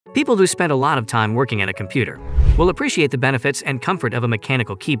People who spend a lot of time working at a computer will appreciate the benefits and comfort of a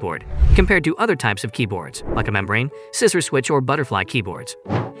mechanical keyboard compared to other types of keyboards, like a membrane, scissor switch, or butterfly keyboards.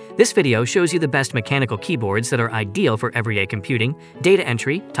 This video shows you the best mechanical keyboards that are ideal for everyday computing, data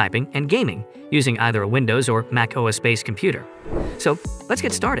entry, typing, and gaming, using either a Windows or Mac OS-based computer. So, let's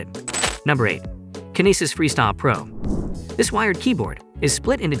get started. Number 8. Kinesis Freestyle Pro. This wired keyboard is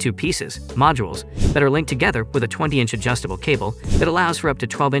split into two pieces, modules, that are linked together with a 20-inch adjustable cable that allows for up to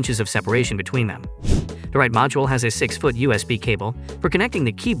 12 inches of separation between them. The right module has a 6-foot USB cable for connecting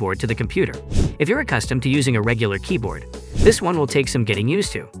the keyboard to the computer. If you're accustomed to using a regular keyboard, this one will take some getting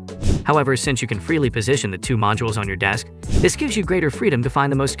used to. However, since you can freely position the two modules on your desk, this gives you greater freedom to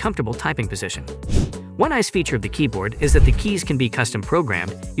find the most comfortable typing position. One nice feature of the keyboard is that the keys can be custom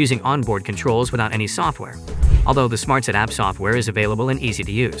programmed using onboard controls without any software, although the SmartSet app software is available and easy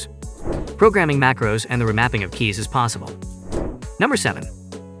to use. Programming macros and the remapping of keys is possible. Number 7.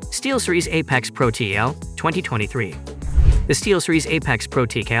 SteelSeries Apex Pro TL 2023. The SteelSeries Apex Pro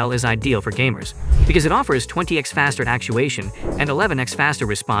TL is ideal for gamers because it offers 20x faster actuation and 11x faster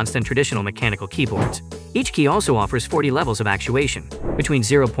response than traditional mechanical keyboards. Each key also offers 40 levels of actuation, between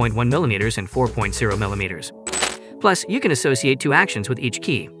 0.1 mm and 4.0 mm. Plus, you can associate two actions with each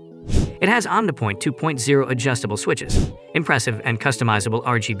key. It has OmniPoint 2.0 adjustable switches, impressive and customizable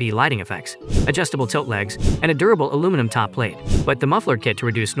RGB lighting effects, adjustable tilt legs, and a durable aluminum top plate, but the muffler kit to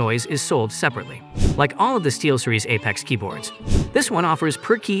reduce noise is sold separately. Like all of the SteelSeries Apex keyboards, this one offers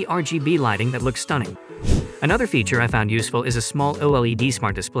per-key RGB lighting that looks stunning. Another feature I found useful is a small OLED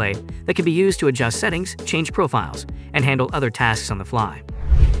smart display that can be used to adjust settings, change profiles, and handle other tasks on the fly.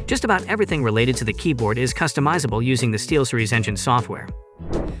 Just about everything related to the keyboard is customizable using the SteelSeries Engine software.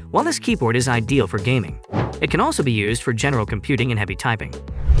 While this keyboard is ideal for gaming, it can also be used for general computing and heavy typing.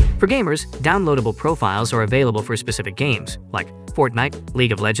 For gamers, downloadable profiles are available for specific games, like Fortnite,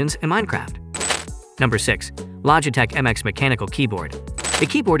 League of Legends, and Minecraft. Number 6. Logitech MX Mechanical Keyboard. The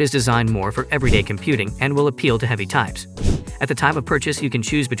keyboard is designed more for everyday computing and will appeal to heavy types. At the time of purchase, you can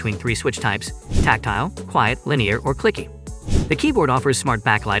choose between 3 switch types: tactile, quiet, linear, or clicky. The keyboard offers smart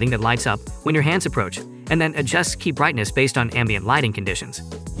backlighting that lights up when your hands approach, and then adjusts key brightness based on ambient lighting conditions.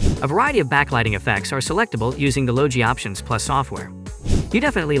 A variety of backlighting effects are selectable using the Logi Options Plus software. You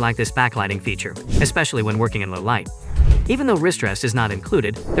definitely like this backlighting feature, especially when working in low light. Even though wrist rest is not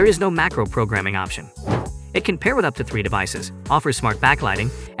included, there is no macro programming option. It can pair with up to 3 devices, offers smart backlighting,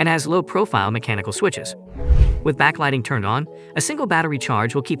 and has low-profile mechanical switches. With backlighting turned on, a single battery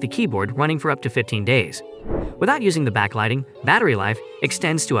charge will keep the keyboard running for up to 15 days. Without using the backlighting, battery life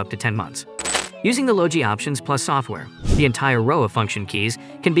extends to up to 10 months. Using the Logi Options Plus software, the entire row of function keys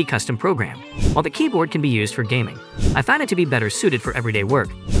can be custom programmed, while the keyboard can be used for gaming. I find it to be better suited for everyday work,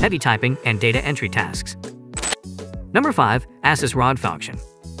 heavy typing, and data entry tasks. Number 5. Asus ROG Falcon.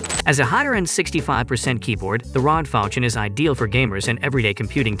 As a higher-end 65% keyboard, the ROG Falcon is ideal for gamers and everyday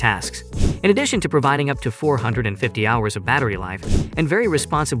computing tasks. In addition to providing up to 450 hours of battery life and very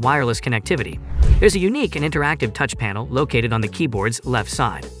responsive wireless connectivity, there's a unique and interactive touch panel located on the keyboard's left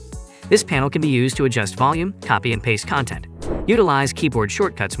side. This panel can be used to adjust volume, copy and paste content, utilize keyboard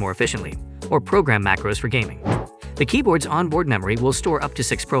shortcuts more efficiently, or program macros for gaming. The keyboard's onboard memory will store up to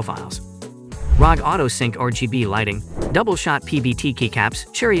 6 profiles. ROG Auto Sync RGB lighting, double-shot PBT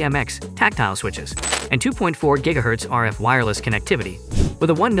keycaps, Cherry MX tactile switches, and 2.4 GHz RF wireless connectivity with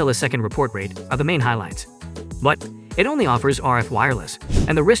a 1 millisecond report rate are the main highlights. But it only offers RF wireless,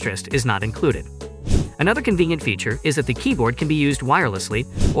 and the wrist rest is not included. Another convenient feature is that the keyboard can be used wirelessly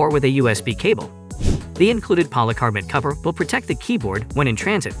or with a USB cable. The included polycarbonate cover will protect the keyboard when in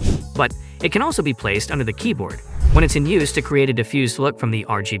transit, but it can also be placed under the keyboard when it's in use to create a diffused look from the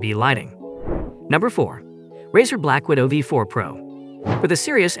RGB lighting. Number 4. Razer Black Widow V4 Pro. For the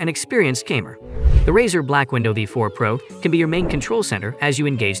serious and experienced gamer, the Razer Black Widow V4 Pro can be your main control center as you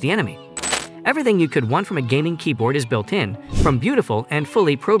engage the enemy. Everything you could want from a gaming keyboard is built in, from beautiful and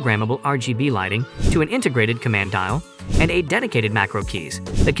fully programmable RGB lighting to an integrated command dial and 8 dedicated macro keys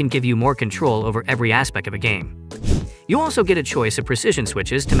that can give you more control over every aspect of a game. You also get a choice of precision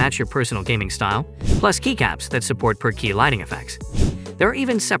switches to match your personal gaming style, plus keycaps that support per-key lighting effects. There are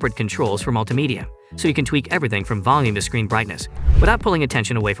even separate controls for multimedia, so you can tweak everything from volume to screen brightness without pulling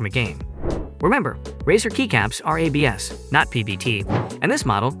attention away from a game. Remember, Razer keycaps are ABS, not PBT, and this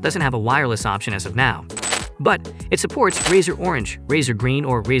model doesn't have a wireless option as of now. But it supports Razer Orange, Razer Green,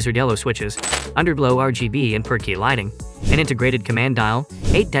 or Razer Yellow switches, underglow RGB and per-key lighting, an integrated command dial,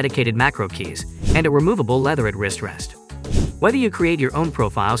 8 dedicated macro keys, and a removable leatherette wrist rest. Whether you create your own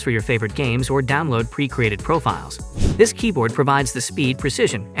profiles for your favorite games or download pre-created profiles, this keyboard provides the speed,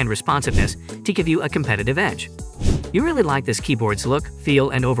 precision, and responsiveness to give you a competitive edge. You really like this keyboard's look,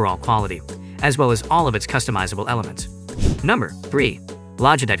 feel, and overall quality, as well as all of its customizable elements. Number 3.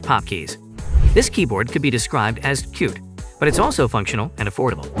 Logitech Pop Keys. This keyboard could be described as cute, but it's also functional and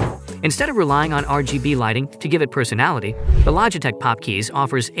affordable. Instead of relying on RGB lighting to give it personality, the Logitech Pop Keys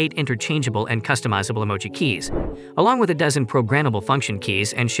offers 8 interchangeable and customizable emoji keys, along with a dozen programmable function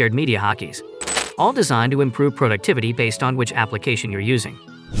keys and shared media hotkeys, all designed to improve productivity based on which application you're using.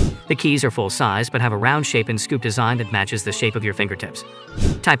 The keys are full-size but have a round shape and scoop design that matches the shape of your fingertips.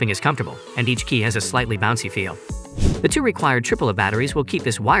 Typing is comfortable, and each key has a slightly bouncy feel. The 2 required AAA batteries will keep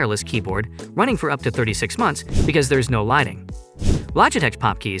this wireless keyboard running for up to 36 months because there's no lighting. Logitech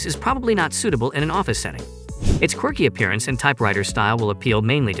Pop Keys is probably not suitable in an office setting. Its quirky appearance and typewriter style will appeal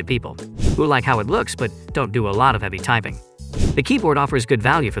mainly to people who like how it looks but don't do a lot of heavy typing. The keyboard offers good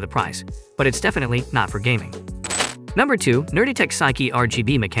value for the price, but it's definitely not for gaming. Number 2. Nerditech Psyche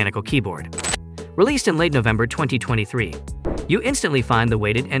RGB Mechanical Keyboard. Released in late November 2023, you instantly find the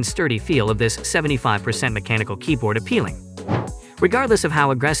weighted and sturdy feel of this 75% mechanical keyboard appealing. Regardless of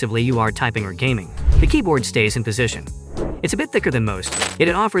how aggressively you are typing or gaming, the keyboard stays in position. It's a bit thicker than most, yet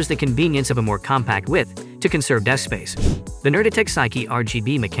it offers the convenience of a more compact width to conserve desk space. The Nerditech Psyche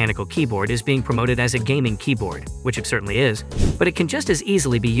RGB Mechanical Keyboard is being promoted as a gaming keyboard, which it certainly is, but it can just as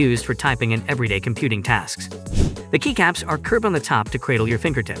easily be used for typing and everyday computing tasks. The keycaps are curved on the top to cradle your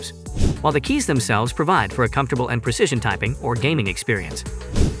fingertips, while the keys themselves provide for a comfortable and precision typing or gaming experience.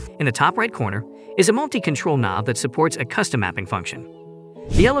 In the top right corner is a multi-control knob that supports a custom mapping function.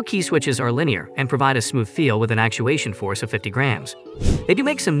 The yellow key switches are linear and provide a smooth feel with an actuation force of 50 grams. They do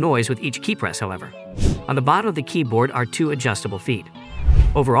make some noise with each key press, however. On the bottom of the keyboard are 2 adjustable feet.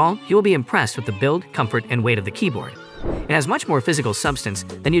 Overall, you will be impressed with the build, comfort, and weight of the keyboard. It has much more physical substance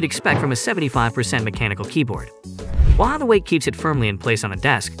than you'd expect from a 75% mechanical keyboard. While the weight keeps it firmly in place on a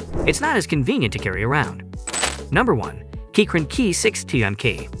desk, it's not as convenient to carry around. Number 1. Keychron Key 6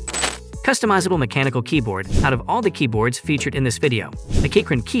 QMK. Customizable mechanical keyboard. Out of all the keyboards featured in this video, the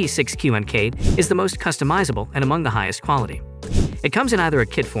Keychron Key 6 QMK is the most customizable and among the highest quality. It comes in either a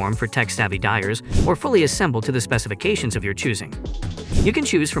kit form for tech-savvy dyers or fully assembled to the specifications of your choosing. You can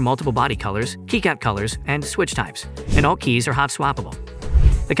choose from multiple body colors, keycap colors, and switch types, and all keys are hot swappable.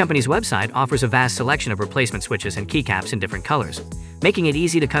 The company's website offers a vast selection of replacement switches and keycaps in different colors, making it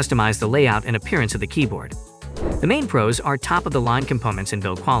easy to customize the layout and appearance of the keyboard. The main pros are top-of-the-line components and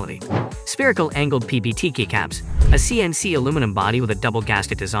build quality. Spherical angled PBT keycaps, a CNC aluminum body with a double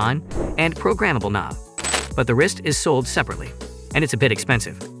gasket design, and programmable knob. But the wrist is sold separately, and it's a bit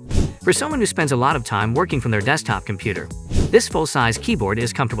expensive. For someone who spends a lot of time working from their desktop computer, this full-size keyboard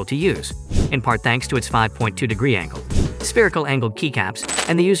is comfortable to use, in part thanks to its 5.2-degree angle, spherical angled keycaps,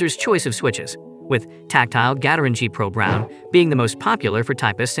 and the user's choice of switches, with tactile Gateron G Pro Brown being the most popular for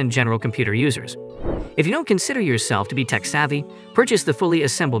typists and general computer users. If you don't consider yourself to be tech-savvy, purchase the fully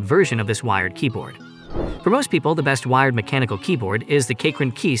assembled version of this wired keyboard. For most people, the best wired mechanical keyboard is the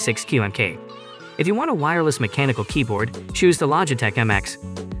Keychron Key 6 QMK. If you want a wireless mechanical keyboard, choose the Logitech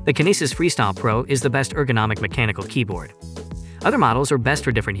MX. The Kinesis Freestyle Pro is the best ergonomic mechanical keyboard. Other models are best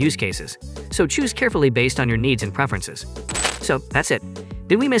for different use cases, so choose carefully based on your needs and preferences. So that's it.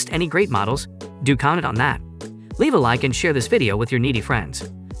 Did we miss any great models? Do comment on that. Leave a like and share this video with your needy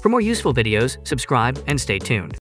friends. For more useful videos, subscribe and stay tuned.